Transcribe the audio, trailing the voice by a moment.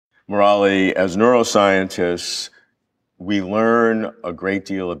Murali, as neuroscientists, we learn a great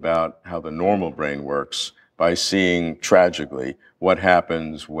deal about how the normal brain works by seeing tragically what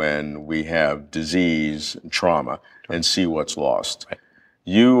happens when we have disease and trauma and see what's lost. Right.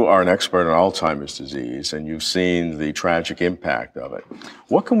 You are an expert on Alzheimer's disease, and you've seen the tragic impact of it.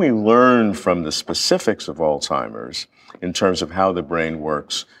 What can we learn from the specifics of Alzheimer's in terms of how the brain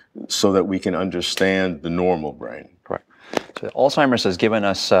works so that we can understand the normal brain? Correct. So Alzheimer's has given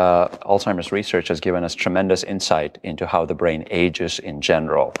us, Alzheimer's research has given us tremendous insight into how the brain ages in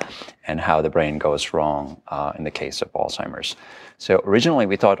general and how the brain goes wrong in the case of Alzheimer's. So originally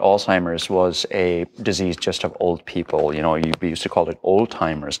we thought Alzheimer's was a disease just of old people. You know, we used to call it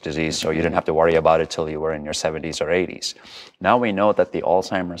old-timers disease, so you didn't have to worry about it till you were in your 70s or 80s. Now we know that the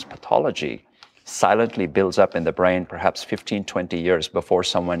Alzheimer's pathology silently builds up in the brain perhaps 15, 20 years before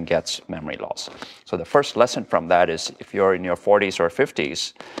someone gets memory loss. So the first lesson from that is if you're in your 40s or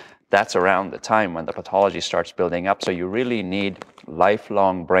 50s, that's around the time when the pathology starts building up. So you really need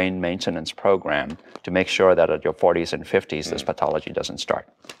lifelong brain maintenance program to make sure that at your 40s and 50s, this pathology doesn't start.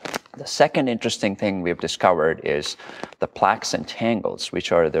 The second interesting thing we've discovered is the plaques and tangles,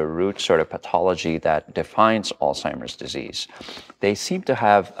 which are the root sort of pathology that defines Alzheimer's disease. They seem to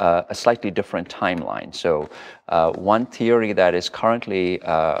have a slightly different timeline. So one theory that is currently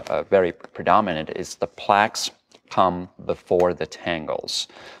very predominant is the plaques come before the tangles.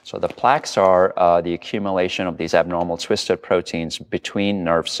 So the plaques are the accumulation of these abnormal twisted proteins between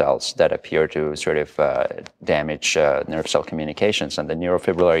nerve cells that appear to sort of damage nerve cell communications. And the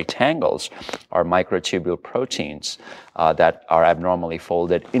neurofibrillary tangles are microtubule proteins that are abnormally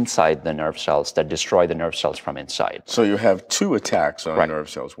folded inside the nerve cells that destroy the nerve cells from inside. So you have two attacks on nerve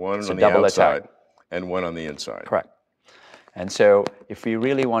cells, one on the outside and one on the inside. Correct. And so if we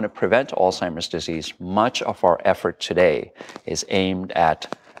really want to prevent Alzheimer's disease, much of our effort today is aimed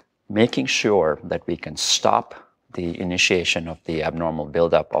at making sure that we can stop the initiation of the abnormal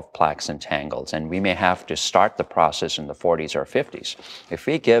buildup of plaques and tangles. And we may have to start the process in the 40s or 50s.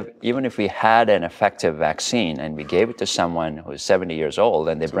 Even if we had an effective vaccine and we gave it to someone who's 70 years old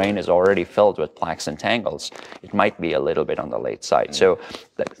and their brain is already filled with plaques and tangles, it might be a little bit on the late side. So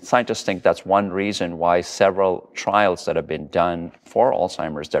scientists think that's one reason why several trials that have been done for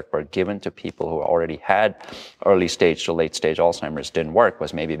Alzheimer's that were given to people who already had early stage to late stage Alzheimer's didn't work,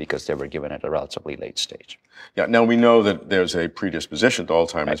 was maybe because they were given at a relatively late stage. Yeah. Now we know that there's a predisposition to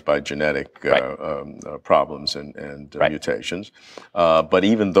Alzheimer's by genetic problems and mutations, but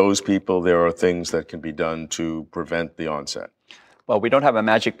even those people, there are things that can be done to prevent the onset. Well, we don't have a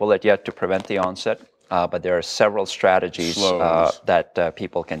magic bullet yet to prevent the onset. But there are several strategies that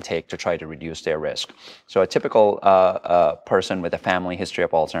people can take to try to reduce their risk. So a typical person with a family history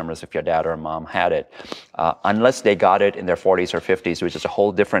of Alzheimer's, if your dad or mom had it, unless they got it in their 40s or 50s, which is a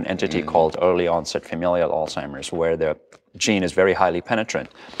whole different entity called early onset familial Alzheimer's, where the gene is very highly penetrant.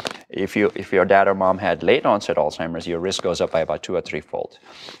 If your dad or mom had late onset Alzheimer's, your risk goes up by about 2 or 3-fold.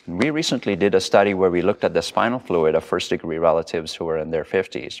 And we recently did a study where we looked at the spinal fluid of first degree relatives who were in their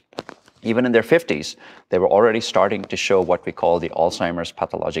 50s. Even in their 50s, they were already starting to show what we call the Alzheimer's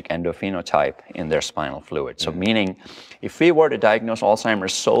pathologic endophenotype in their spinal fluid. So meaning, if we were to diagnose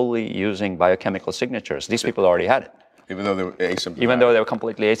Alzheimer's solely using biochemical signatures, these people already had it. Even though they were asymptomatic. Even though they were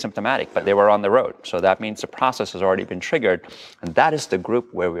completely asymptomatic, but they were on the road. So that means the process has already been triggered, and that is the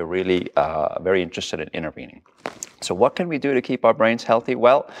group where we're really very interested in intervening. So what can we do to keep our brains healthy?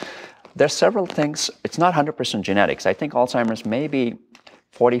 Well, there's several things. It's not 100% genetics. I think Alzheimer's may be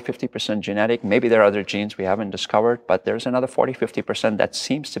 40-50% genetic. Maybe there are other genes we haven't discovered, but there's another 40-50% that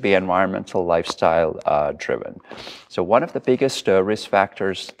seems to be environmental lifestyle driven. So one of the biggest risk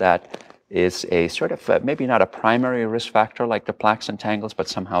factors that is a sort of maybe not a primary risk factor like the plaques and tangles, but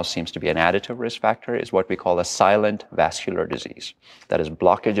somehow seems to be an additive risk factor, is what we call a silent vascular disease. That is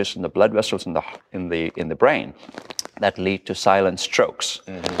blockages in the blood vessels in the brain that lead to silent strokes.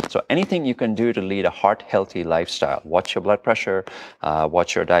 So anything you can do to lead a heart-healthy lifestyle, watch your blood pressure,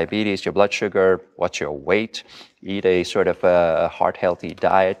 watch your diabetes, your blood sugar, watch your weight, eat a sort of a heart-healthy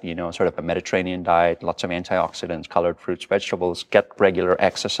diet, sort of a Mediterranean diet, lots of antioxidants, colored fruits, vegetables, get regular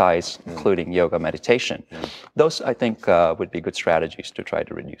exercise, including yoga, meditation. Those, I think, would be good strategies to try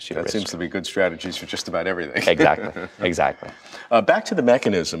to reduce your risk. That seems to be good strategies for just about everything. Exactly. Back to the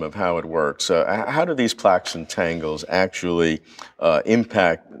mechanism of how it works. How do these plaques and tangles actually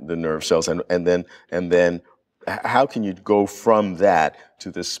impact the nerve cells, and then how can you go from that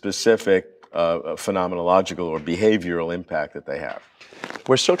to the specific phenomenological or behavioral impact that they have?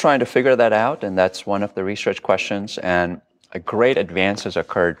 We're still trying to figure that out, and that's one of the research questions. And a great advance has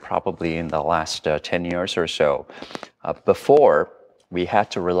occurred probably in the last 10 years or so. Before, we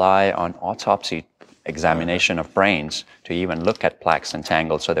had to rely on autopsy examination of brains to even look at plaques and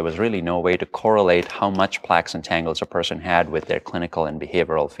tangles. So there was really no way to correlate how much plaques and tangles a person had with their clinical and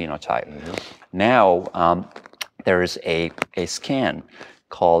behavioral phenotype. Now, there is a scan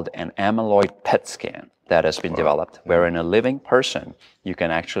called an amyloid PET scan that has been developed, where in a living person, you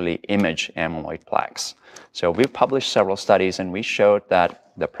can actually image amyloid plaques. So we've published several studies, and we showed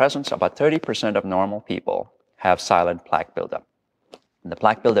that the presence, about 30% of normal people have silent plaque buildup. And the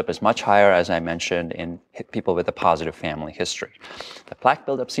plaque buildup is much higher, as I mentioned, in people with a positive family history. The plaque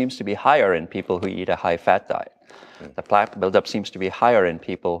buildup seems to be higher in people who eat a high-fat diet. The plaque buildup seems to be higher in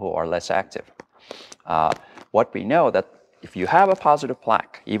people who are less active. What we know that if you have a positive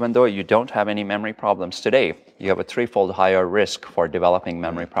plaque, even though you don't have any memory problems today, you have a threefold higher risk for developing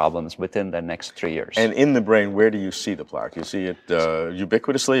memory problems within the next 3 years. And in the brain, where do you see the plaque? You see it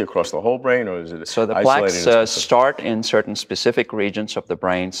ubiquitously across the whole brain, or is it So the isolated plaques start in certain specific regions of the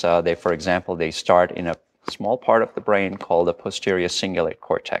brain. So they, for example, they start in a small part of the brain called the posterior cingulate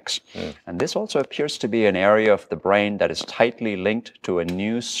cortex. And this also appears to be an area of the brain that is tightly linked to a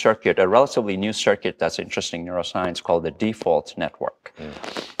new circuit, a relatively new circuit that's interesting in neuroscience called the default network.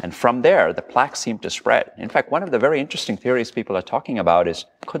 And from there, the plaques seem to spread. In fact, one of the very interesting theories people are talking about is,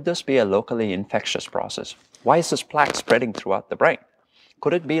 could this be a locally infectious process? Why is this plaque spreading throughout the brain?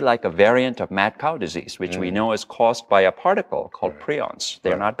 Could it be like a variant of mad cow disease, which we know is caused by a particle called prions?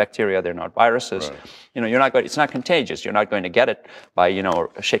 They're not bacteria, they're not viruses. You know, you're not going, it's not contagious. You're not going to get it by, you know,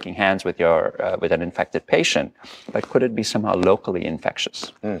 shaking hands with your with an infected patient. But could it be somehow locally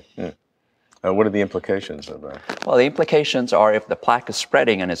infectious? What are the implications of that? Well, the implications are if the plaque is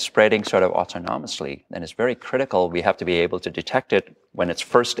spreading and it's spreading sort of autonomously, then it's very critical. We have to be able to detect it when it's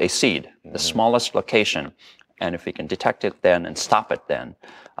first a seed, the smallest location. And if we can detect it then and stop it then,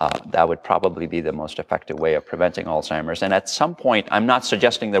 that would probably be the most effective way of preventing Alzheimer's. And at some point, I'm not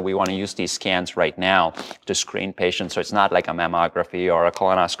suggesting that we want to use these scans right now to screen patients. So it's not like a mammography or a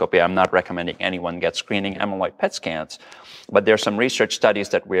colonoscopy. I'm not recommending anyone get screening amyloid PET scans. But there are some research studies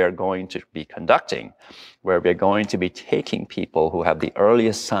that we are going to be conducting where we're going to be taking people who have the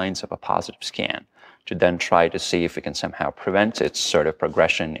earliest signs of a positive scan to then try to see if we can somehow prevent its sort of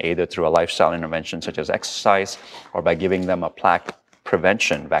progression, either through a lifestyle intervention such as exercise or by giving them a plaque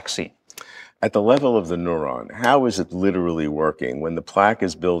prevention vaccine. At the level of the neuron, how is it literally working? When the plaque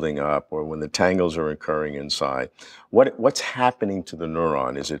is building up or when the tangles are occurring inside, what's happening to the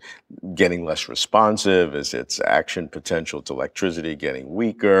neuron? Is it getting less responsive? Is its action potential to electricity getting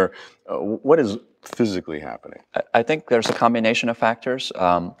weaker? What is physically happening? I think there's a combination of factors.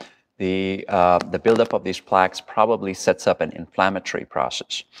 The buildup of these plaques probably sets up an inflammatory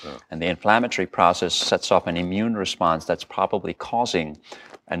process. And the inflammatory process sets off an immune response that's probably causing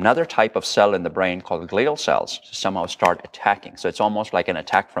another type of cell in the brain called glial cells to somehow start attacking. So it's almost like an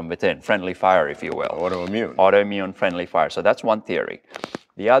attack from within, friendly fire, if you will. Autoimmune. Autoimmune friendly fire. So that's one theory.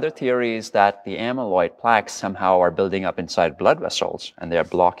 The other theory is that the amyloid plaques somehow are building up inside blood vessels and they're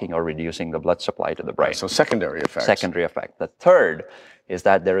blocking or reducing the blood supply to the brain. So secondary effects. Secondary effect. The third is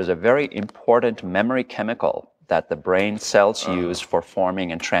that there is a very important memory chemical that the brain cells use for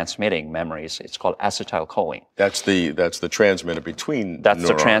forming and transmitting memories. It's called acetylcholine. That's the transmitter between That's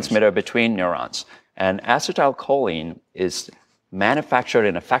neurons. the transmitter between neurons. And acetylcholine is manufactured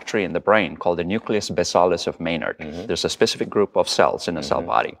in a factory in the brain called the nucleus basalis of Maynard. There's a specific group of cells in a cell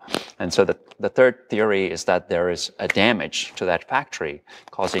body. And so the third theory is that there is a damage to that factory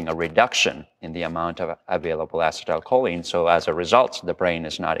causing a reduction in the amount of available acetylcholine. So as a result, the brain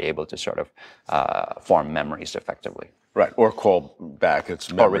is not able to sort of form memories effectively. Right, or call back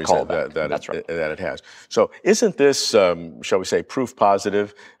its memories that it has. So isn't this, shall we say, proof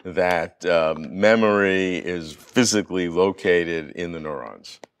positive that memory is physically located in the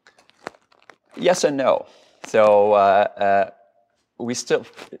neurons? Yes and no. So we still,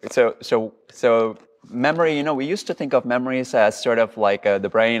 so memory, you know, we used to think of memories as sort of like the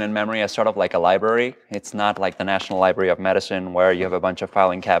brain and memory as sort of like a library. It's not like the National Library of Medicine where you have a bunch of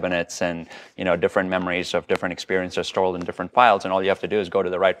filing cabinets and, you know, different memories of different experiences stored in different files and all you have to do is go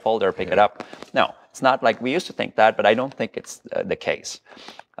to the right folder, pick it up. No, it's not like we used to think that, but I don't think it's the case.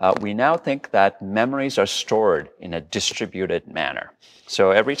 We now think that memories are stored in a distributed manner.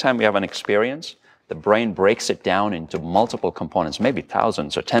 So every time we have an experience, the brain breaks it down into multiple components, maybe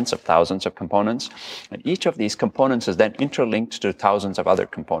thousands or tens of thousands of components. And each of these components is then interlinked to thousands of other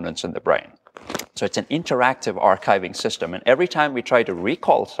components in the brain. So it's an interactive archiving system. And every time we try to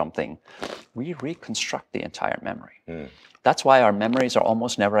recall something, we reconstruct the entire memory. That's why our memories are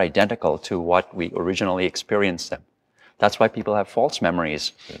almost never identical to what we originally experienced them. That's why people have false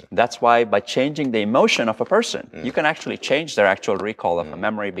memories. That's why by changing the emotion of a person, you can actually change their actual recall of a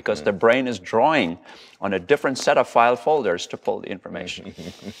memory because their brain is drawing on a different set of file folders to pull the information.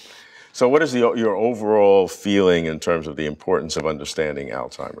 So what is your overall feeling in terms of the importance of understanding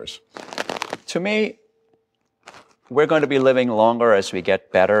Alzheimer's? To me, we're going to be living longer as we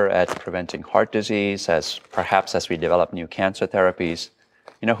get better at preventing heart disease, perhaps as we develop new cancer therapies.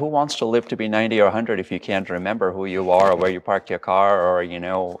 You know, who wants to live to be 90 or 100 if you can't remember who you are or where you parked your car or, you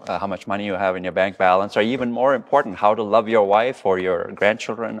know, how much money you have in your bank balance, or even more important, how to love your wife or your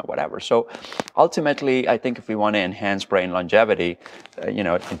grandchildren or whatever. So ultimately, I think if we want to enhance brain longevity, you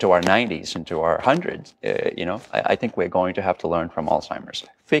know, into our 90s, into our hundreds, you know, I think we're going to have to learn from Alzheimer's.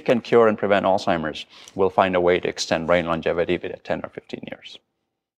 If we can cure and prevent Alzheimer's, we'll find a way to extend brain longevity within 10 or 15 years.